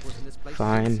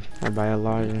 Fine. I buy a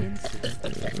lot.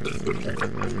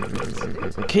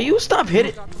 Can you stop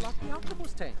hitting?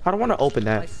 I don't want to open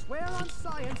that.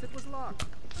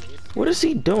 What is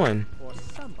he doing?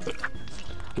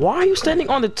 Why are you standing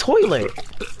on the toilet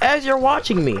as you're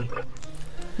watching me?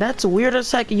 That's weird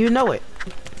as heck. You know it.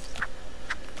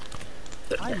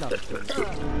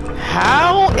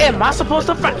 How am I supposed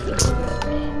to find?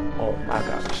 Oh my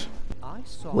gosh.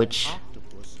 Which?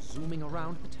 Zooming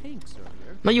around the tanks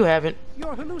earlier. No, you haven't.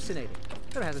 You're hallucinating.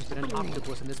 There hasn't been an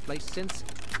octopus in this place since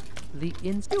the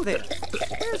instant. There.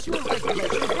 Where's your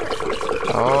regulation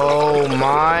haircut? Oh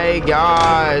my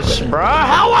gosh, bruh.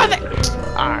 How are they?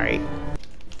 Alright.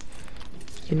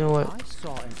 You know what? I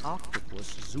saw an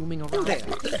octopus zooming around. There.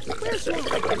 Where's your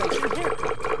regulation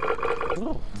haircut?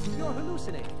 Oh, you're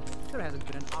hallucinating. There hasn't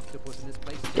been an octopus in this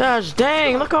place. Gosh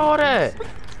dang, look at all that.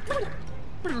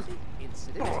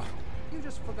 Incident. You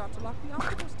just forgot to lock the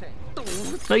octopus tank.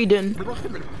 No, you didn't.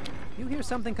 You hear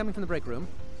something coming from the break room?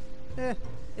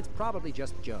 It's probably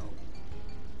just Joe.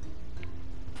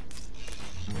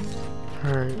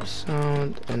 Alright,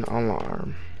 sound and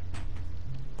alarm.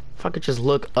 If I could just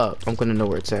look up, I'm gonna know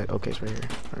where it's at. Okay, it's right here.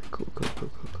 Alright, cool.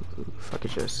 If I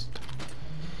could just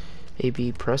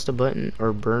maybe press the button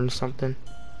or burn something.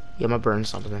 Yeah, I'm gonna burn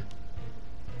something.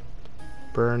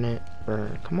 Burn it.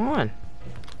 Burn. Come on,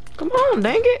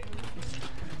 dang it.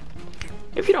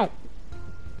 If you don't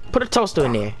put a toaster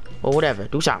in there or whatever,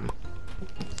 do something.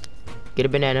 Get a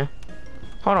banana.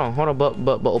 Hold on,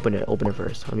 but open it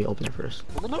first. Let me open it first.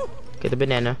 Get the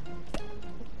banana.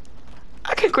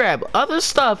 I can grab other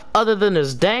stuff other than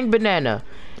this dang banana.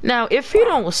 Now, if you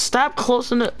don't stop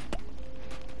close enough,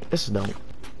 this don't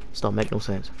make no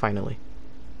sense. Finally,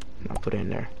 I'll put it in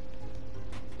there.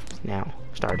 Now,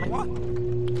 start it.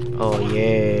 Oh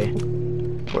yeah.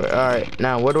 Alright,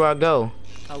 now where do I go?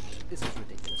 Oh, this is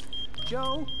ridiculous.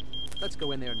 Joe, let's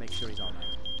go in there and make sure he's alright.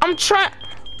 I'm trying.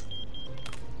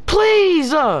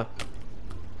 Please. Oh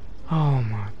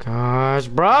my gosh,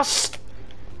 bruh.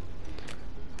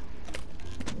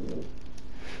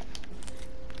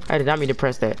 I did not mean to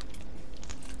press that.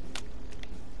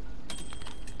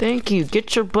 Thank you.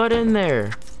 Get your butt in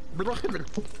there.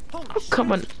 Oh,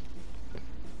 come on.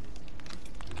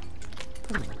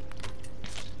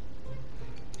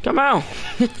 Come on.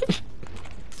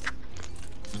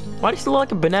 Why does it look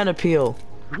like a banana peel?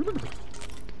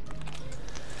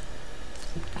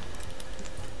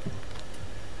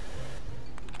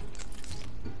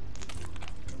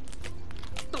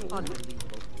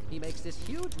 Unbelievable. He makes this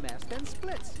huge mess, then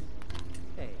splits.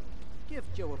 Hey, give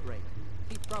Joe a break.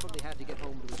 He probably had to get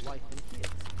home to his wife and kids.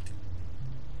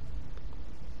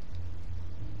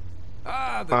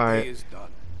 The day is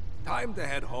done. Time to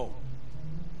head home.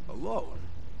 Alone.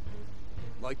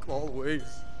 Like always.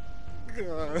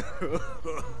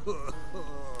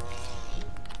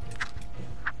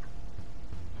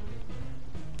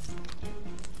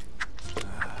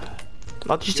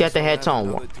 Don't you stay at the head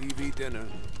home? TV dinner.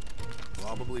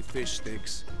 Probably fish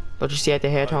sticks. Don't you stay at the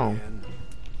head home?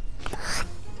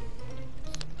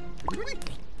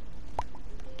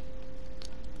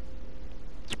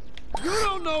 You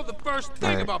don't know the first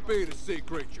thing about being a sea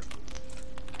creature.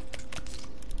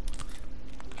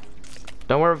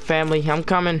 Don't worry, family. I'm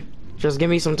coming. Just give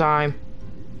me some time.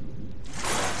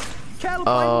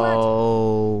 still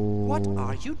Oh. What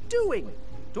are you doing?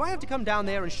 Do I have to come down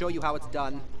there and show you how it's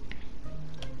done?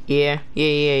 Yeah.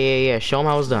 Show him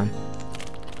how it's done.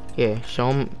 Yeah,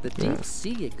 show him. The deep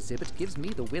sea exhibit gives me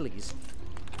the willies.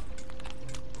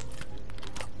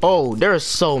 Oh, there's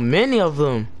so many of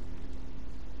them.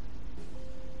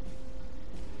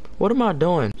 What am I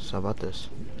doing? So about this,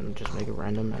 let me just make a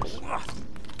random mess.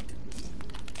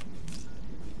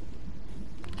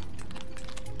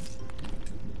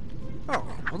 Oh,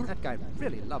 that guy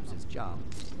really loves his job.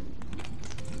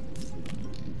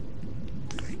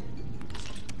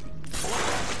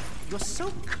 You're so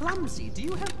clumsy. Do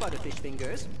you have butterfish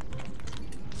fingers?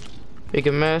 Big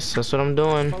a mess. That's what I'm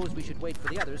doing. Suppose we should wait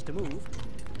for the others to move.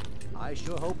 I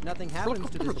sure hope nothing happens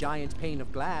to this giant pane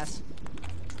of glass.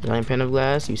 Giant pane of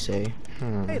glass, you say?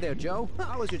 Hey there, Joe.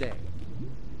 How was your day?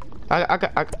 I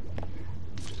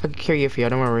can carry it for you.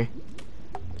 Don't worry.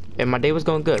 Yeah, my day was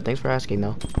going good. Thanks for asking,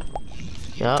 though.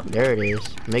 Yup, there it is.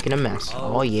 Making a mess.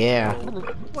 Oh yeah.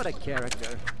 What a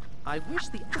character. I wish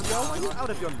the Joe, you're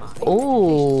out of your mind.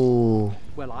 Oh.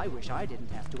 Well, I wish I didn't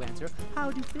have to answer.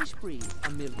 How do fish breathe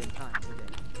 1,000,000 times a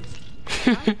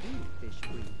day? How do fish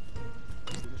breathe?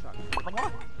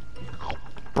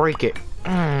 Break it.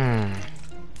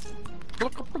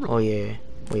 Oh yeah.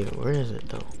 Wait, where is it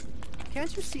though?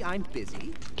 Can't you see I'm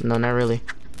busy? No, not really.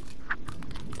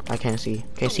 I can't see.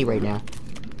 Can't see right now.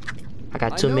 I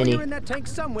got too many. You're in that tank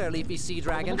somewhere, Leafy Sea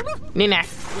Dragon. Nina.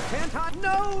 You can't hide.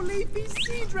 No, Leafy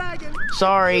Sea Dragon.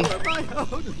 Sorry. My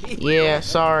only. Yeah,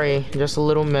 sorry. Just a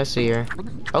little messier.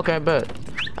 Okay, but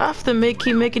I have to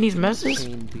keep making these messes.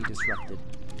 Be disrupted.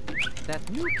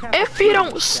 That new If you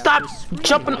don't stop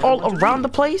jumping all around the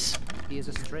place. He is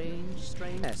a strange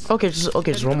mess. Okay,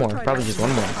 just one more. Probably just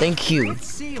one more. Thank you.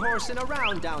 It's seahorsing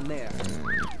around down there.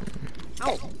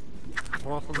 Ow.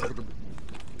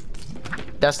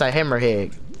 That's that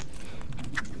hammerhead.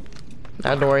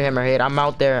 Don't worry, hammerhead. I'm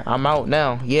out there. I'm out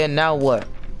now. Yeah, now what?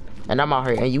 And I'm out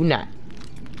here, and you not.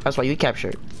 That's why you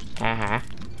captured. Ain't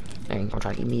gonna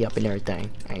try to eat me up and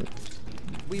everything. Ain't.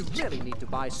 We really need to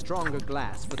buy stronger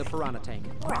glass for the piranha tank.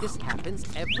 This happens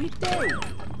every day.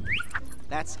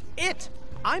 That's it.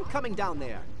 I'm coming down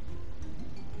there.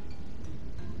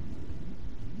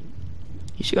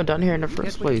 You should go down here in the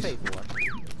first place.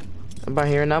 I'm about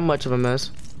here, not much of a mess.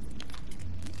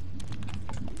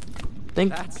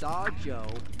 That's our Joe.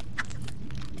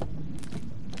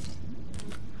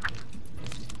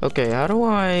 Okay, how do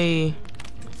I?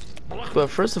 But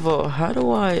first of all, how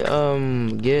do I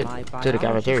get to the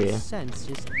cafeteria? Sense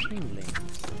is tingling.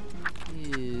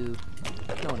 Ew.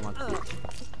 No one wants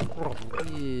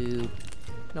to. Ew.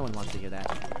 No one wants to hear that.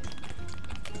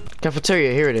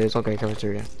 Cafeteria, here it is. Okay,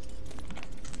 cafeteria.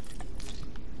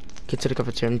 Get to the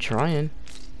cafeteria. I'm trying.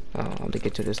 Oh, I have to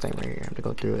get to this thing right here. I have to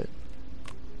go through it.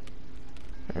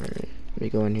 Alright, let me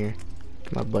go in here.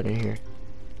 Get my butt in here.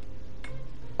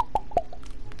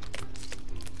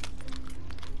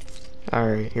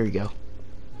 Alright, here we go.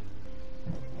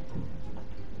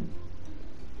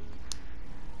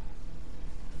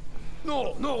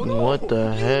 No. What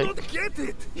the heck? You don't get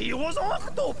it. He was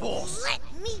octopus. Let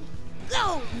me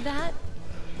go. That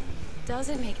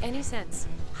doesn't make any sense.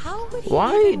 How would he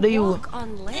Why even do you walk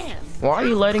on land? Why are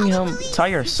you letting him tie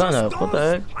your son up? What the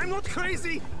heck? I'm not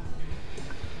crazy.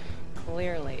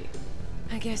 Clearly.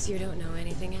 I guess you don't know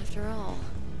anything after all.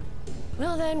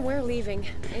 Well then, we're leaving.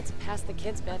 It's past the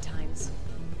kids' bedtimes.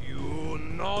 You're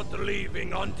not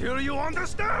leaving until you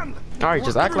understand. Alright,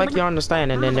 just act like you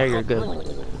understand and then there you're good.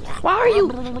 Why are you?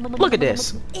 Look at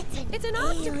this. It's an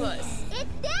octopus! It's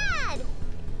Dad.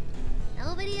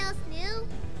 Nobody else knew.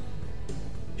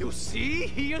 You see,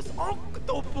 he is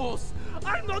octopus.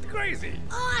 I'm not crazy.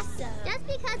 Awesome. Just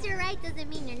because you're right doesn't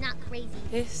mean you're not crazy.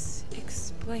 This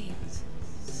explains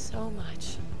so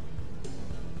much.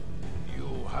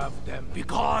 You have them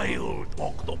beguiled,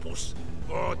 octopus,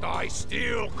 but I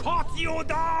still cut you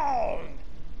down.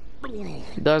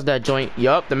 Does that joint?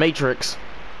 Yup, the Matrix.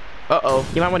 Uh-oh.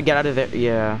 You might want to get out of there.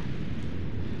 Yeah.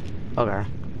 Okay.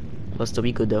 But still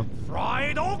be good though.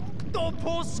 Fried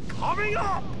octopus coming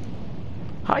up.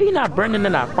 How are you not burning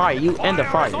in that fire? You end the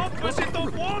fire. Opposite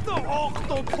of water,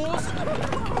 octopus.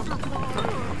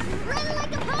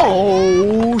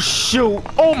 Oh shoot!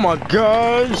 Oh my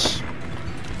gosh!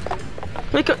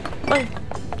 Like,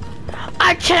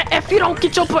 I can't if you don't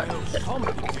get your butt.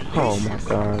 Oh my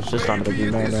gosh! This time to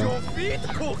be mad now.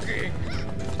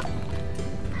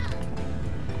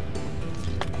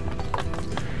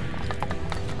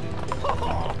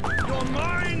 You're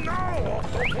mine now,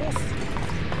 octopus.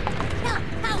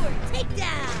 Power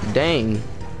takedown. Dang.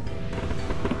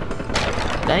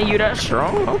 Dang, you that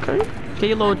strong? Okay. Get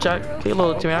your little Jack. Get your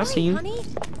little Timmy. I see you. Honey,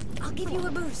 I'll give you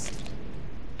a boost.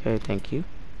 Okay, thank you.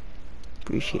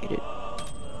 Appreciate it.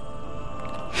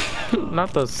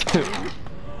 Not the. Stacy is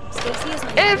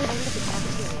on the other end of the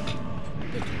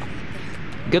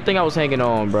cafeteria. Good thing I was hanging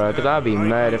on, bro, because I'd be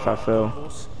mad if I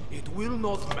fell. It will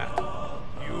not matter.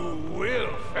 You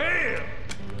will fail.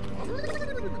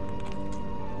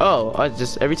 Oh, I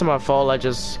just every time I fall, I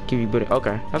just give you booty.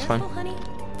 Okay, that's fine. Careful, honey.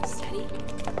 Steady.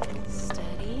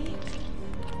 Steady.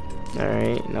 All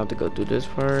right, now to go through this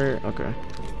part. Okay.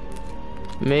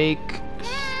 Make.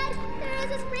 Dad, there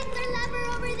is a sprinkler lever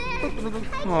over there.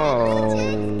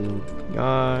 Oh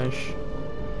gosh.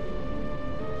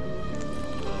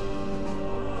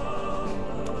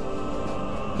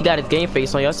 He got his game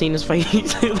face on. Y'all seen his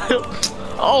face?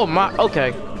 Oh my.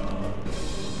 Okay.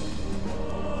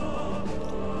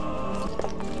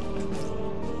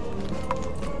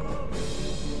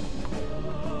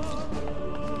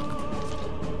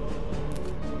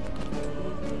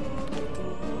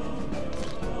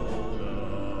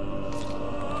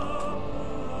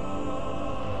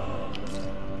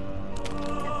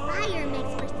 Fire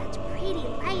makes for such pretty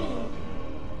lighting.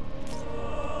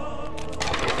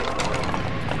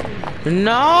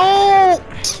 No!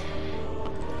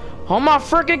 Oh my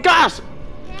freaking gosh!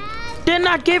 Did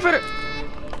not give her. I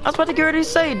was about to get ready to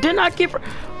say, did not give her.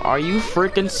 Are you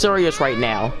freaking serious right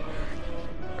now?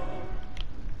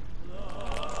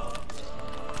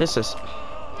 This is. Dad,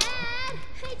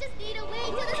 I just need a way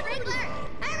to the sprinkler.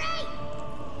 Hurry!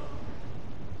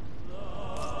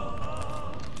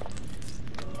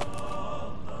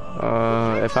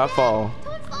 If I fall.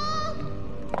 Don't fall.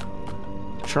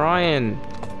 Trying.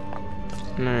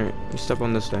 Alright, you step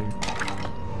on this thing.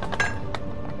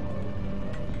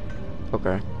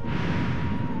 Okay.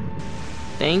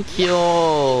 Thank you.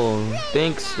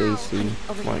 Thanks, Stacy.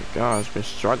 Oh my gosh, been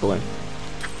struggling.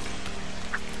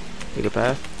 Take a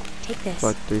path. Take this.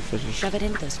 Like 3 fishes. Shove it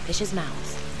into those fishes'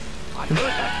 mouths. I heard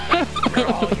that. Where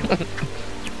are you?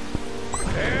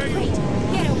 There you Great.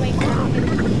 Get away from me.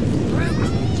 Brute.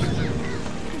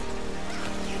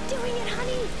 You're doing it,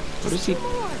 honey. What is Just he? 2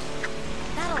 more.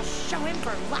 That'll show him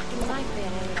for locking my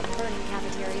family in a burning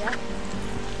cafeteria.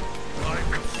 I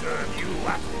will serve you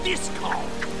at this call.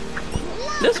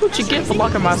 That's what you get for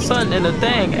locking my son in the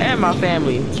thing and my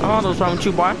family. Oh, what's wrong with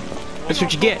you, boy? That's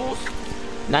what you get.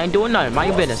 Now I ain't doing nothing. Mind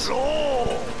your business.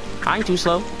 I ain't too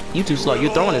slow. You too slow.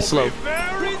 You throwing it slow.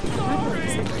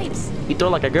 These pipes. You throw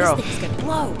like a girl. This thing's gonna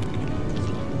blow.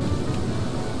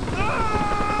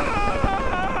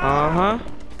 Uh-huh.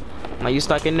 Now you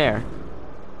stuck in there.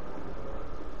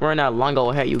 Wearing that long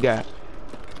old hat you got.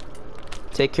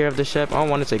 Take care of the chef. I don't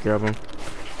want to take care of him.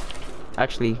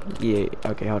 Actually, yeah.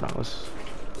 Okay, hold on. Let's.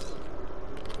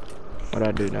 What do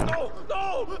I do now? No!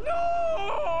 No!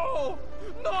 No!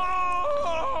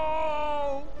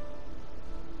 No!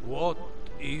 What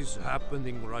is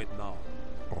happening right now?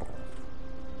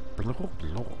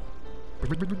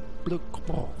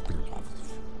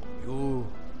 You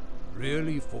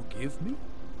really forgive me?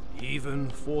 Even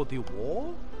for the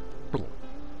war?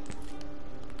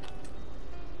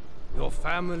 Your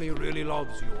family really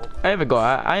loves you. I ever go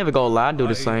lie. I do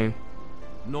the same.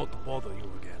 Not bother you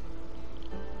again.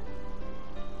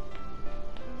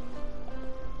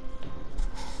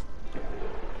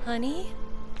 Honey?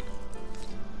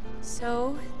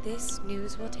 So, this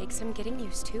news will take some getting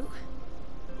used to.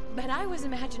 But I was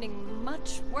imagining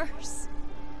much worse.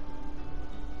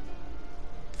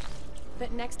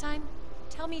 But next time,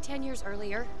 tell me 10 years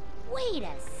earlier. Wait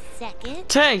a second.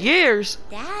 10 years?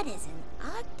 That is an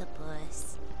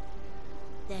octopus.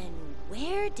 Then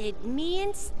where did me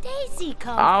and Stacy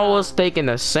come from? I was thinking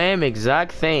the same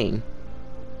exact thing.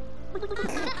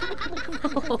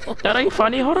 That ain't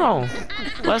funny. Hold on.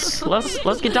 Let's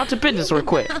get down to business real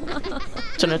quick.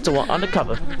 Turn it to an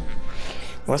undercover.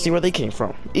 Let's see where they came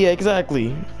from. Yeah,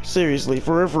 exactly. Seriously,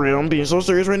 for real, I'm being so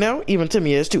serious right now. Even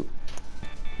Timmy is too.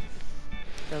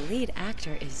 The lead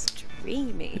actor is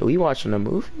dreamy. Are we watching a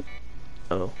movie?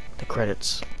 Oh, the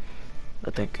credits.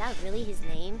 I think. Is that really his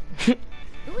name?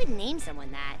 Who would name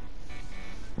someone that?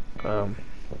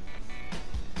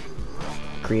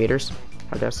 Creators,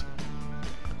 I guess.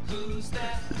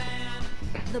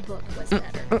 The book was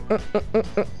better.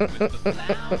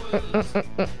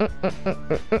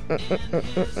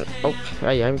 Oh,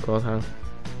 yeah, I'm cool, huh?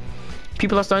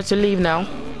 People are starting to leave now.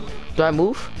 Do I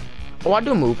move? Oh, I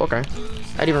do move. Okay, I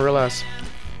didn't even realize.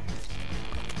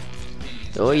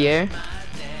 Oh yeah.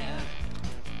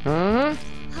 Let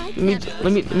me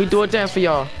do a dance for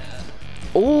y'all.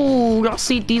 Oh, y'all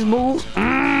see these moves?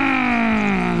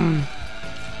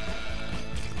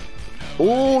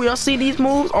 Oh, y'all see these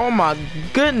moves? Oh my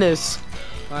goodness.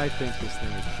 I think this thing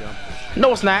is jumping.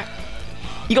 No, it's not.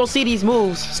 You gonna see these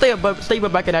moves. Stay up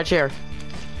back in that chair.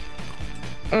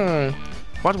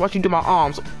 Watch you do my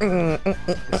arms.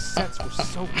 The sets were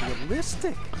so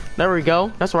realistic. There we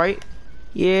go. That's right.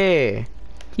 Yeah.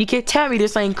 You can't tell me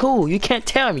this ain't cool. You can't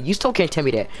tell me. You still can't tell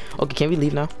me that. Okay, can we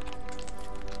leave now?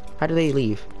 How do they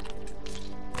leave?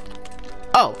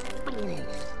 Oh.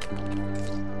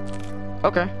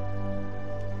 Okay.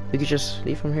 We could just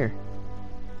leave from here.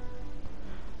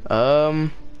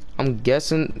 I'm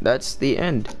guessing that's the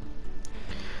end.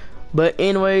 But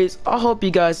anyways, I hope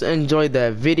you guys enjoyed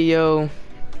that video,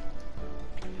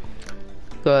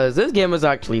 because this game is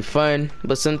actually fun,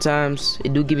 but sometimes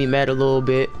it do get me mad a little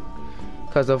bit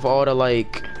because of all the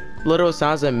like little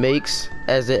sounds it makes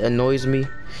as it annoys me.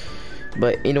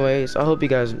 But anyways, I hope you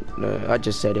guys I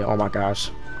just said it, oh my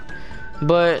gosh.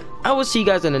 But I will see you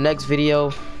guys in the next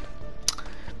video.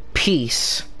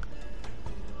 Peace.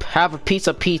 Have a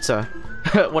pizza.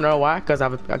 Wanna know why? Because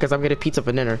I'm getting pizza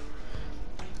for dinner.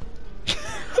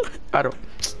 I'm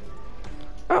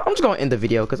just gonna end the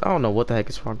video because I don't know what the heck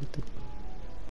is wrong with it.